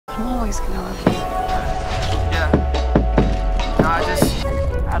I'm always gonna love you. Yeah. No, I just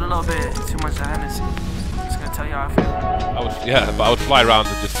had a little bit too much of Hennessy. Just gonna tell you how I feel. But I would fly around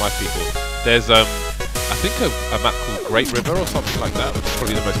and just snipe people. There's I think a map called Great River or something like that, which is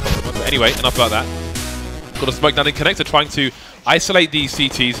probably the most common one. But anyway, enough about that. Got a smoke down in connector, trying to isolate these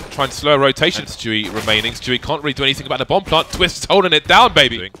CTs, trying to slow a rotation. Stewie remaining. Stewie can't really do anything about the bomb plant. Twist's holding it down,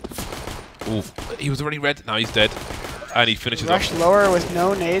 baby. Ooh, he was already red. Now he's dead. And he finishes Rush off. lower with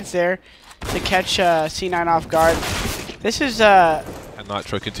no nades there to catch C9 off guard. This is And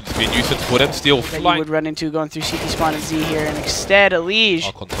Nitro continues to be a nuisance for them. Still that flying. you would run into going through CT spawn and Z here, and instead Elige.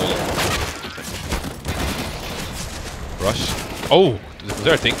 I'll control it. Rush. Oh, was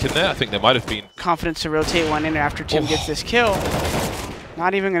there a dink in there? I think there might have been. Confidence to rotate one in after Tim gets this kill.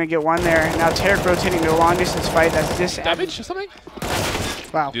 Not even going to get one there. Now Tarek rotating to a long distance fight. That's this Damage or something?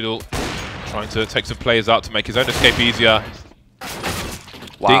 Wow. Doodle trying to take some players out to make his own escape easier.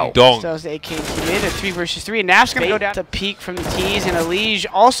 Wow. Ding dong. So that was the AK mid, a 3 versus 3. And Naf's going to go down to peak from the T's, and Elige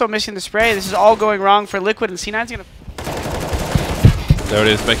also missing the spray. This is all going wrong for Liquid, and C9's going to... There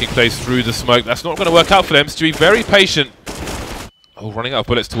it is, making plays through the smoke. That's not going to work out for them. Stewie very patient. Oh, running out of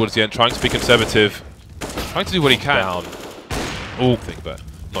bullets towards the end, trying to be conservative. Trying to do what he can. Down. Oh, think, but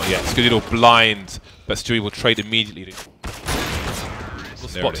not yet. Skadoodle blind, but Stewie will trade immediately. Will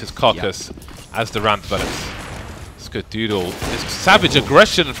spot his carcass as the round develops. Skadoodle. This savage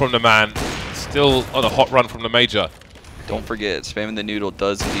aggression from the man. Still on a hot run from the major. Don't forget, spamming the noodle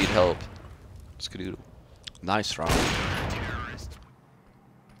does indeed help. Skadoodle. Nice round.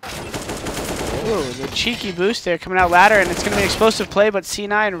 Ooh, the cheeky boost there coming out ladder, and it's going to be an explosive play, but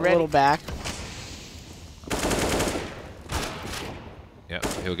C9 a little back. Yeah,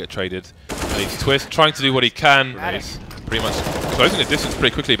 he'll get traded. And he's Twist trying to do what he can. He's pretty much closing the distance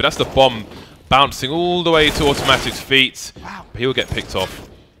pretty quickly, but that's the bomb bouncing all the way to Automatic's feet. Wow. But he'll get picked off,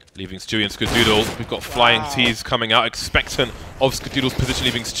 leaving Stewie and Skadoodle. We've got flying T's coming out, expectant of Skadoodle's position,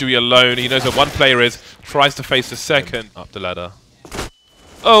 leaving Stewie alone. He knows where one player is, tries to face the second. Up the ladder.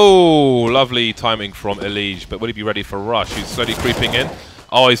 Oh, lovely timing from Elige, but will he be ready for Rush? He's slowly creeping in.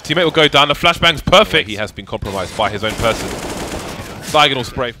 Oh, his teammate will go down. The flashbang's perfect. He has been compromised by his own person. Diagonal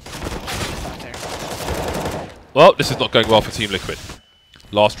spray. Well, this is not going well for Team Liquid.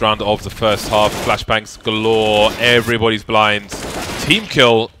 Last round of the first half. Flashbangs galore. Everybody's blind. Team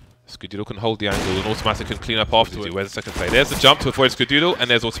kill. Skadoodle can hold the angle, and Automatic can clean up afterwards. Where's the second play? There's the jump to avoid Skadoodle, and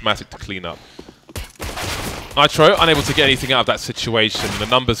there's Automatic to clean up. Nitro unable to get anything out of that situation. The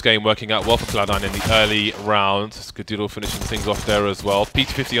numbers game working out well for Cloud9 in the early round. Skadoodle finishing things off there as well.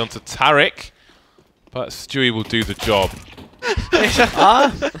 P250 onto Tarek, but Stewie will do the job.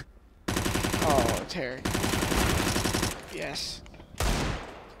 Oh, Tarek. Yes.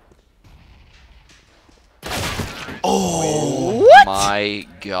 Oh, what? My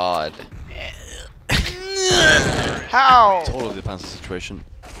God. How? Totally depends on the situation.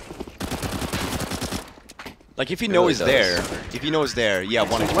 Like if you know he's there, yeah,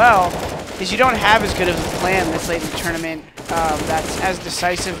 one. Well, is you don't have as good of a plan this late in the tournament. That's as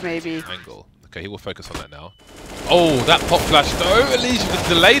decisive, maybe. Angle. Okay, he will focus on that now. Oh, that pop flash though. Elige with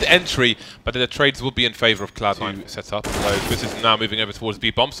the delayed entry, but the trades will be in favor of Cloud9 set up. So this is now moving over towards B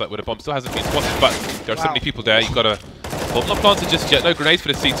bomb site, where the bomb still hasn't been spotted, but there are so many people there. You've got to. Bomb not planted just yet. No grenades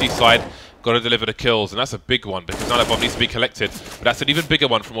for the CT side. Got to deliver the kills, and that's a big one because now that bomb needs to be collected. But that's an even bigger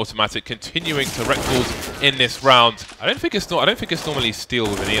one from Automatic, continuing to wreck balls in this round. I don't think it's normally steal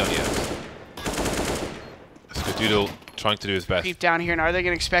with an Eon yet. Skadoodle trying to do his best. Creep down here, and are they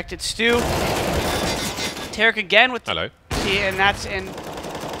going to expect it? Stu. Tarek again with. Hello. And that's in.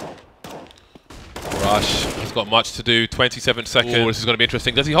 Rush has got much to do. 27 seconds. Ooh, this is going to be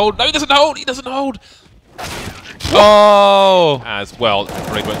interesting. Does he hold? No, he doesn't hold. He doesn't hold. Oh! As well,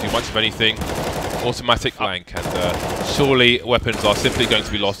 Raid won't do much of anything. Automatic flank, and surely weapons are simply going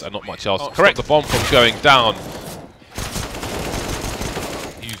to be lost and not much else. Correct the bomb from going down.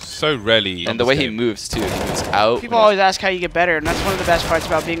 You so rarely. And the way he moves too, he moves out. People always ask how you get better, and that's one of the best parts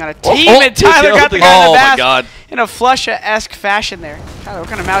about being on a team. And Tyler got the guy in the back. My God. In a Flusha-esque fashion there. Tyler, what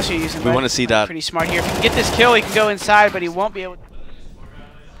kind of mouse are you using? We want to see that. Pretty smart here. If he can get this kill, he can go inside, but he won't be able to.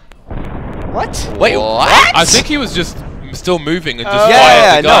 What? Wait, what? I think he was just still moving and just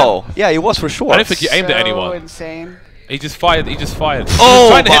Yeah, fired the gun. no. Yeah, he was for sure. I don't think he aimed at anyone. Insane. He just fired. He just fired. Oh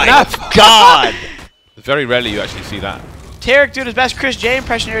trying to hit my Naf. God! Very rarely you actually see that. Tarek doing his best Chris J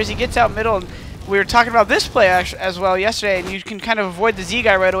impression here as he gets out middle. And we were talking about this play as well yesterday, and you can kind of avoid the Z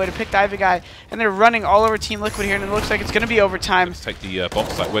guy right away to pick the Ivy guy. And they're running all over Team Liquid here, and it looks like it's going to be overtime. Let's take the bomb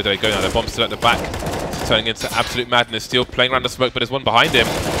site. Where do they go now? The bomb's still at the back. It's turning into absolute madness. Still playing around the smoke, but there's one behind him.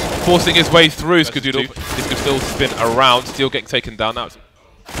 Forcing his way through. Skadoodle. This could still spin around. Still getting taken down now.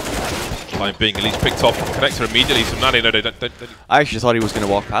 Line being at least picked off connector immediately. So Nani, no, don't. I actually thought he was going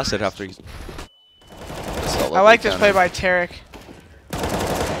to walk past it after he... I like this play by Tarek.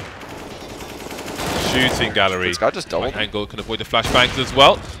 Shooting gallery. Scott just doubled. Angle can avoid the flashbangs as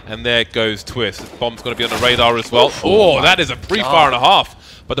well. And there goes Twist. The bomb's going to be on the radar as well. Oh, that is a pre-fire and a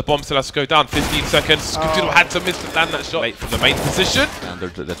half. But the bomb still has to go down. 15 seconds. Had to miss to land that shot late from the main position. And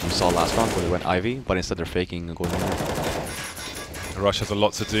that we saw last round where they went Ivy, but instead they're faking and going in. Rush has a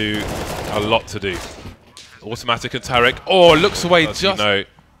lot to do. A lot to do. Automatic and Tarek. Oh, looks away just. You know,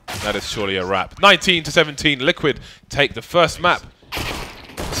 that is surely a wrap. 19 to 17. Liquid take the first map.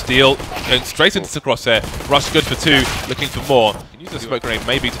 Steal going straight into the crosshair. Rush good for 2. Looking for more. Can use the smoke grenade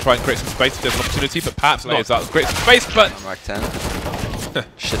maybe to try and create some space if there's an opportunity, but perhaps layers out. Create some space, but. Mark 10.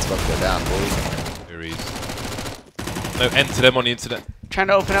 Shit's about to go down, boys. No end to them on the internet. Trying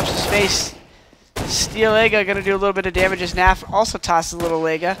to open up some space. Steel Lega going to do a little bit of damage as Naf also tosses a little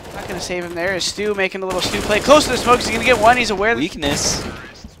Lega. Not going to save him there. Is Stu making a little Stu play. Close to the smoke. He's going to get one. He's aware. Weakness.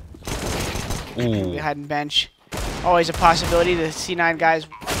 Ooh. Behind bench. Always a possibility. The C9 guys.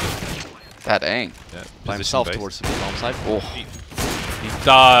 That dang. Yeah, By himself towards the bomb side. Oh. He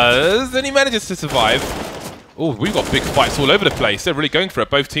does, and he manages to survive. Oh, we've got big fights all over the place. They're really going for it.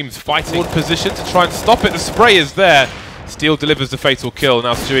 Both teams fighting. Forward position to try and stop it. The spray is there. Steel delivers the fatal kill.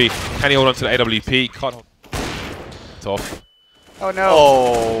 Now Stewie, can he hold on to the AWP? Can't hold it off. Oh no.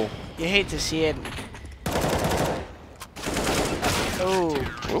 Oh. You hate to see it. Oh.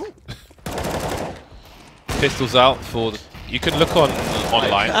 Pistols out for the... You can look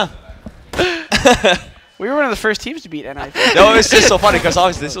online. We were one of the first teams to beat NI. No, it's just so funny because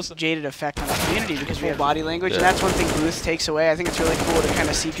obviously this was... Jaded effect on the community because we have body language, and that's one thing Booth takes away. I think it's really cool to kind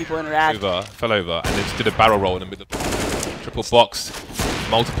of see people interact. Fell over, and then just did a barrel roll in the middle. Triple box,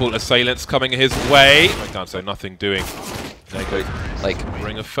 multiple assailants coming his way. Right down, so nothing doing. There goes, like,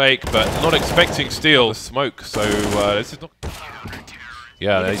 ring of fake, but not expecting Steel to smoke. So this is not.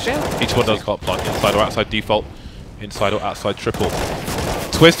 Yeah, each one does can't plant inside or outside default, inside or outside triple.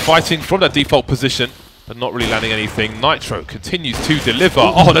 Twist fighting from that default position, but not really landing anything. Nitro continues to deliver.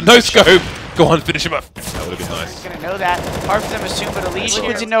 Oh, the no scope! Go on, finish him up. That would have been nice. He's gonna know that. Hard for them to assume, but Elite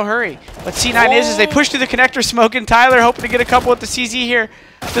Liquid's in no hurry. What C9 is they push through the connector, smoking Tyler, hoping to get a couple with the CZ here.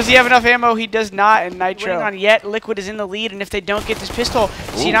 Does he have enough ammo? He does not, and Nitro on yet. Liquid is in the lead, and if they don't get this pistol,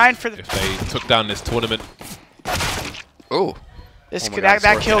 C9 for the... If they took down this tournament... Oh.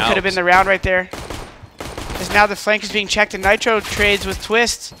 That kill could have been the round right there. As now the flank is being checked, and Nitro trades with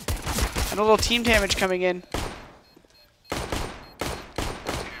Twist. And a little team damage coming in.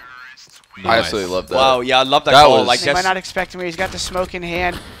 Nice. I absolutely love that. Wow, yeah, I love that call. Like, they might not expect him where he's got the smoke in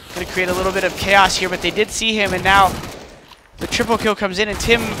hand. Going to create a little bit of chaos here, but they did see him, and now the triple kill comes in, and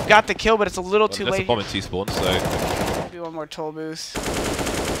Tim got the kill, but it's a little too late. That's a bomb in T-spawn, so... Maybe one more toll booth.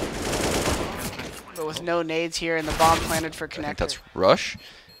 But with no nades here, and the bomb planted for connector. I think that's Rush.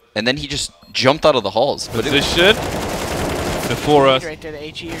 And then he just jumped out of the halls. Position. Before us. Right there, the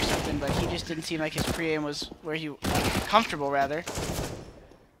HE or something, but he just didn't seem like his pre-aim was where he... comfortable, rather.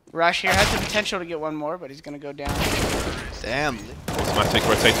 Rush here has the potential to get one more, but he's going to go down. Damn. Automatic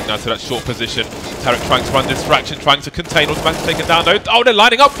rotating now to that short position. Tarek trying to run distraction, trying to contain. Automatic taken down. Oh, they're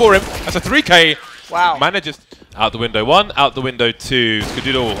lining up for him. That's a 3K. Wow. Manages out the window 1, out the window 2.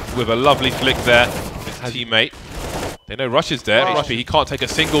 Skadoodle with a lovely flick there. His teammate. They know Rush is there. Wow. He can't take a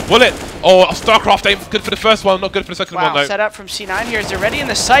single bullet. Oh, StarCraft aim good for the first one, not good for the second one though. Set up from C9 here. They're ready in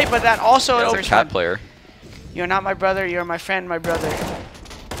the site, but that also... Yeah, a cat player. You're not my brother, you're my friend, my brother.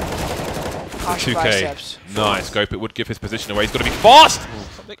 2K. Biceps. Nice scope. It would give his position away. He's got to be fast.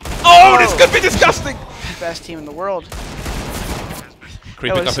 Oh, this could be disgusting. Best team in the world.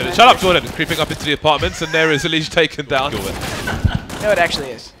 Creeping up in. Shut up, Jordan. Creeping up into the apartments, and there is Elige taken down. No, it actually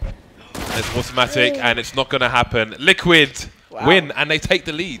is. It's automatic, and it's not going to happen. Liquid win, and they take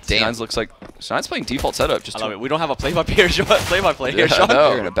the lead. Dan's looks like Shine's playing default setup. Just I love it. We don't have a play-by-play here, Sean.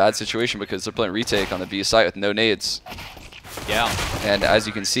 They're in a bad situation because they're playing retake on the B site with no nades. Yeah. And as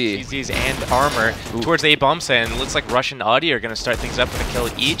you can see... CZs and armor towards the A bomb site, and it looks like Rush and Audi are going to start things up with a kill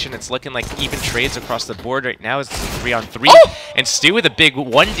each, and it's looking like even trades across the board right now. It's 3-on-3. Oh! And Stu with a big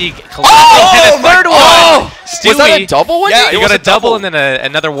 1D collapse. Oh! And a third one! Oh! Was that a double 1D? Yeah, you got a double and then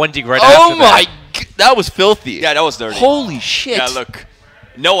another 1D right after that. Oh my... That was filthy. Yeah, that was dirty. Holy shit. Yeah, look.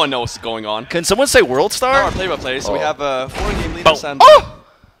 No one knows what's going on. Can someone say World Star? Our play-by-play, so we have 4 game leaders and...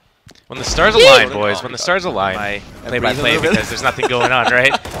 When the stars align, boys, when the stars align, I play-by-play because there's nothing going on,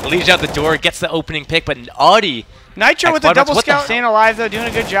 right? Leads out the door, gets the opening pick, but Audi... Nitro with the double scout. Staying alive, though, doing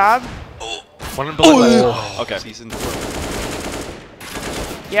a good job. Okay.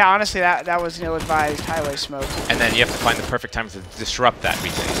 Yeah, honestly, that was ill-advised highway smoke. And then you have to find the perfect time to disrupt that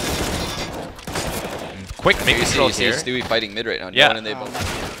retake. quick mid control You see here. Stewie fighting mid right now. Yeah. And they both.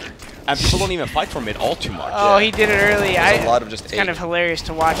 And people don't even fight for mid all too much. Oh, he did it early. There's a lot of just it's kind of hilarious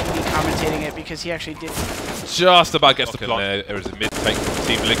to watch him be commentating it because he actually did. Just about gets the plant. There is a mid take from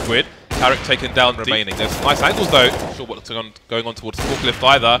Team Liquid. Tarek taken down remaining. There's nice angles though. Not sure what's going on towards the forklift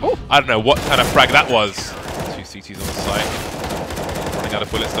either. Ooh. I don't know what kind of frag that was. 2 CTs on the site. Running out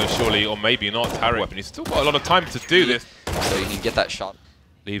of bullets though, surely, or maybe not. Tarek weapon. He's still got a lot of time to do this. So you can get that shot.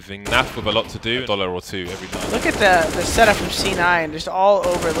 Leaving NAF with a lot to do. $1 or $2 every night. Look at the setup from C9, just all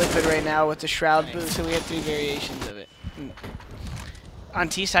over Liquid right now with the Shroud boost, so we have 3 variations of it. On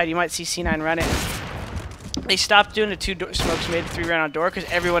T side, you might see C9 run it. They stopped doing the 2 smokes mid, 3 round on door, because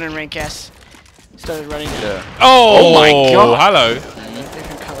everyone in rank S started running now. Yeah. Oh my God. Hello.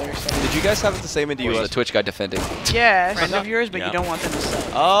 Different colors. Did you guys have it the same in the Was US? the Twitch guy defending? Yeah, friend of yours, but Yeah. you don't want them to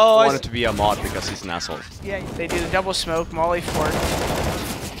sub. Oh, I wanted to be a mod because he's an asshole. Yeah, they do the double smoke, Molly fork.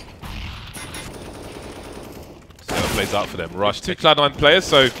 So that plays out for them. Rush 2 Cloud9 players,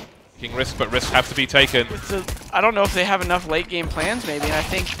 so taking risk, but risks have to be taken. I don't know if they have enough late game plans, maybe, and I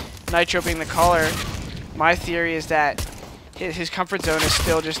think Nitro being the caller, my theory is that his comfort zone is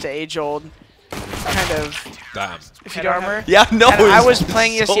still just an age-old kind of Damn. if you armor. Yeah, no. And I was it's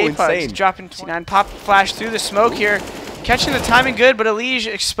playing so ESA pugs, insane. dropping 9 pop flash through the smoke here, catching the timing good, but Elige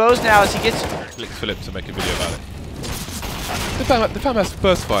exposed now as he gets. Clicks Philip to make a video about it. The fam has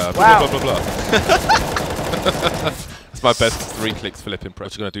burst fire. Wow. Blah, blah, blah, blah. That's my best 3 clicks Philip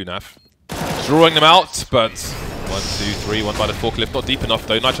impression. What you going to do, Naf? Drawing them out, but 1, 2, 3, one by the forklift. Not deep enough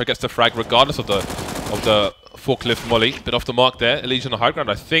though. Nitro gets the frag regardless of the forklift molly. Bit off the mark there. Elige on the high ground,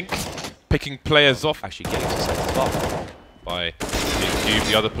 I think. Picking players off. Actually getting to site as well. By Cube,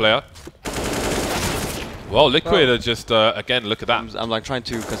 the other player. Well, Liquid are just, again, look at that. I'm like trying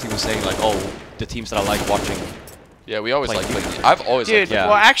to, because he was saying like, oh, the teams that I like watching. Yeah, we always Like, like playing. I've always Dude, liked yeah.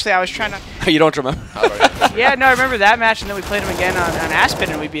 well, actually, I was trying to. You don't remember? Yeah, no, I remember that match, and then we played him again on Aspen,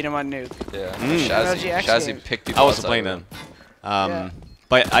 and we beat him on Nuke. Yeah. LGX Shazzy game. picked people I wasn't outside playing of then. Yeah.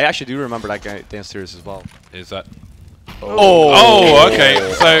 But I actually do remember that guy dance series as well. Is that? Oh, Oh, okay.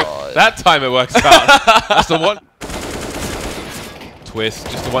 So that time it works out. That's the one. Twist,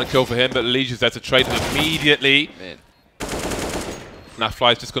 just the 1 kill for him, but Elige is there to trade it immediately. Man. Now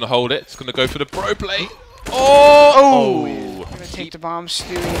Fly's just going to hold it. It's going to go for the pro play. Oh! Gonna take the bomb,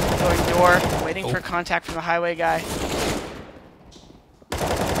 Stewie, going door, waiting for contact from the highway guy.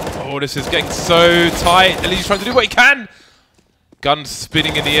 Oh, this is getting so tight. Elige's trying to do what he can. Gun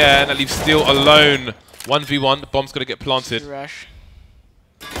spinning in the air, and that leaves Steel alone. 1v1, the bomb's going to get planted. Rush.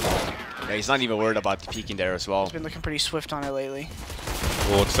 Yeah, he's not even worried about peeking there as well. He's been looking pretty swift on it lately.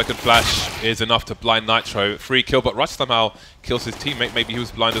 Oh, the second flash is enough to blind Nitro. Free kill, but Rush somehow kills his teammate. Maybe he was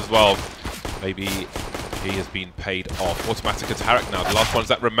blind as well. Maybe he has been paid off. Automatic to Tarek now. The last ones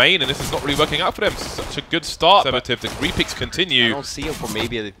that remain, and this is not really working out for them. Such a good start. The repicks I continue. don't see him for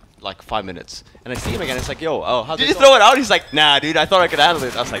maybe like 5 minutes. And I see him again, it's like, yo, oh, how did you throw it out? He's like, nah, dude, I thought I could handle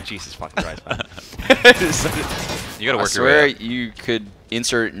it. I was like, Jesus fucking Christ, man. You gotta I work your swear way up. you could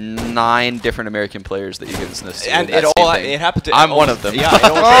insert 9 different American players that you can sniff. And it happened to... I'm one of them. Yeah, it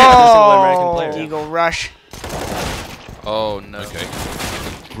almost every single American player. Eagle Rush. Oh no. Okay.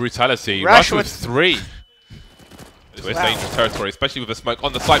 Brutality. Rush Rush with with 3. This is dangerous territory, especially with the smoke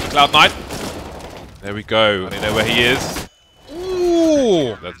on the side for Cloud9. There we go. They know where he is.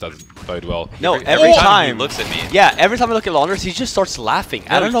 Ooh! That doesn't bode well. No, every time he looks at me. Yeah, every time I look at Launders, he just starts laughing.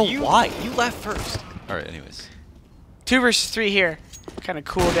 I don't know why. You left first. All right. Anyways. 2 versus 3 here. Kind of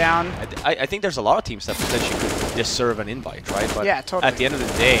cool down. I think there's a lot of teams that potentially could deserve an invite, right? But Yeah, totally. at the end of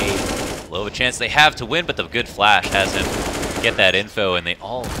the day, Low of a chance they have to win, but the good flash has him get that info, and they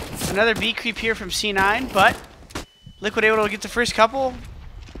all. Another B creep here from C9, but Liquid able to get the first couple.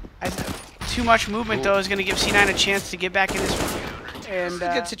 Too much movement, though, is going to give C9 a chance to get back in this. And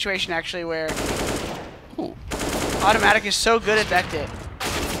a good situation, actually, where Automatic is so good at that dip.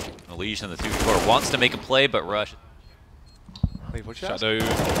 Elige in the 2-4 wants to make a play, but Rush. wait, what's Shadow.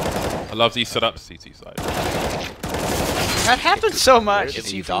 I love these setups. CT side. That happens so much. if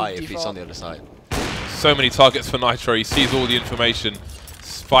See you from die if he's default. on the other side? So many targets for Nitro. He sees all the information.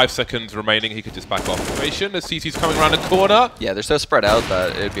 5 seconds remaining. He could just back off formation. The CT's coming around the corner. Yeah, they're so spread out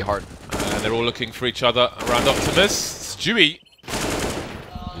that it'd be hard. And they're all looking for each other around Optimus. Stewie.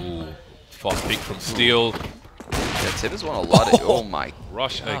 Ooh, fast peek from Steel. Yeah, Tib has won a lot of. Oh my.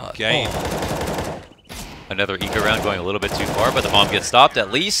 Rush again. Another eco round going a little bit too far, but the bomb gets stopped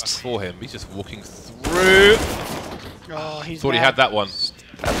at least. For him. He's just walking through. Oh, he's Thought he mad. had that one.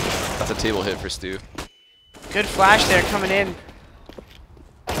 That's a table hit for Stu. Good flash there coming in.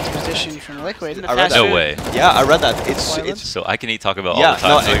 He was position from Liquid. I read that. No way. Yeah, I read that. It's So I can eat Taco Bell yeah, all the time,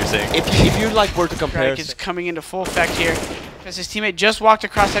 no, is what you're saying. if you like were to compare, Strike is coming into full effect here because his teammate just walked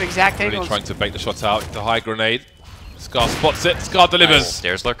across that exact Really angle. trying to bait the shots out. The high grenade. Scar spots it. Scar delivers.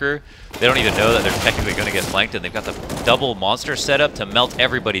 Stairs Lurker. They don't even know that they're technically going to get flanked, and they've got the double monster set up to melt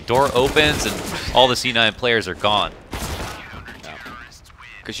everybody. Door opens, and all the C9 players are gone.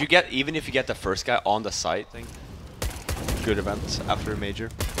 because you get, even if you get the first guy on the site, I think good events after a major.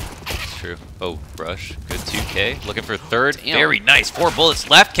 That's true. Oh, Rush. Good 2K. Looking for third. Very nice. 4 bullets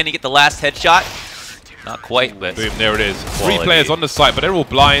left. Can he get the last headshot? Not quite, but... Boom, there it is. Quality. 3 players on the site, but they're all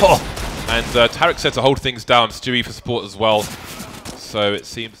blind. And Tarek said to hold things down. Stewie for support as well. So it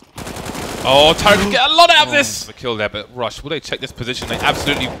seems... Oh, Tarek can get a lot out of this! The kill there, but Rush, will they check this position? They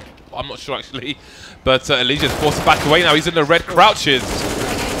absolutely... I'm not sure, actually. But Elijah's forced to back away now. He's in the red crouches.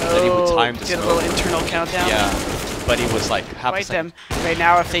 Then he would time to Get a smoke. little internal countdown. Yeah, but he was like half a Fight second. them right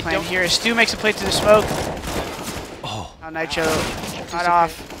now if they don't hear. Stu makes a play to the smoke. Oh, Nitro not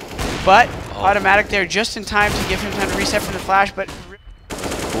off, but automatic there just in time to give him time to reset from the flash. But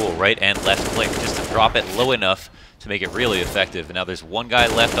Cool, right and left click just to drop it low enough to make it really effective. And now there's one guy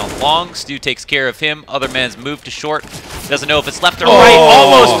left on long. Stu takes care of him. Other man's moved to short. Doesn't know if it's left or right.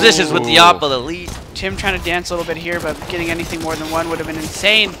 Almost positions with the op of the lead. Tim trying to dance a little bit here, but getting anything more than one would have been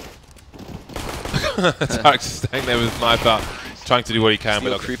insane. Tarek's staying there with his knife out, trying to do what he can.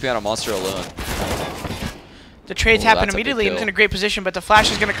 Still But creeping on a monster alone. The trades Oh, happen that's a big immediately and kill. he's in a great position, but the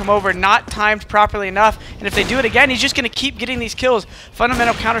flash is going to come over, not timed properly enough. And if they do it again, he's just going to keep getting these kills.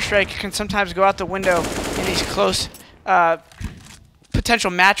 Fundamental Counter-Strike can sometimes go out the window in these close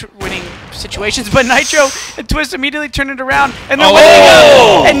potential match-winning situations. But Nitro and Twist immediately turn it around, and they're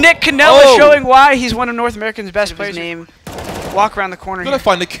winning. And Nick Canella showing why he's one of North America's best players. Name. Walk around the corner. He's going to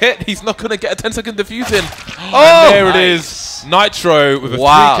find the kit. He's not going to get a 10-second defuse in. Oh, And there it is. Nitro with a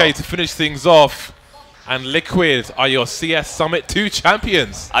 3K to finish things off. And Liquid are your CS Summit 2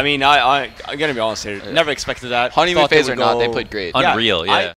 champions. I mean, I'm gonna be honest here. Never expected that. Honeymoon Thought they phase would or not, go- they played great. Unreal, yeah.